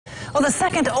Well, the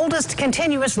second oldest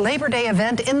continuous Labor Day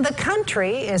event in the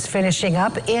country is finishing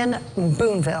up in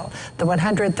Boonville. The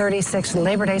 136th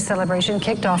Labor Day celebration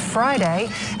kicked off Friday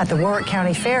at the Warwick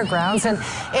County Fairgrounds and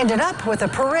ended up with a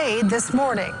parade this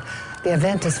morning. The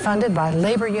event is funded by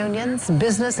labor unions,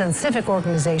 business and civic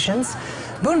organizations.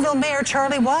 Boonville Mayor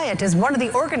Charlie Wyatt is one of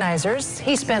the organizers.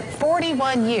 He spent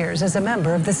 41 years as a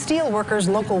member of the Steelworkers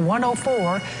Local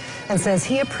 104 and says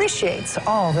he appreciates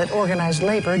all that organized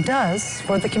labor does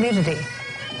for the community.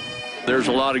 There's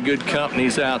a lot of good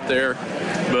companies out there,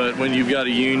 but when you've got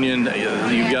a union,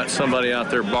 you've got somebody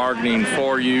out there bargaining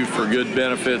for you for good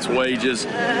benefits, wages.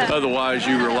 Otherwise,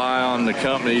 you rely on the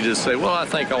company to say, well, I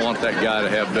think I want that guy to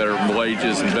have better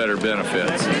wages and better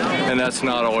benefits. And that's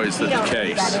not always the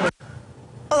case.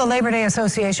 Well, the Labor Day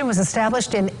Association was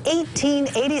established in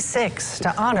 1886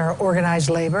 to honor organized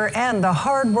labor and the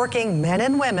hard-working men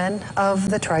and women of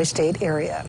the tri-state area.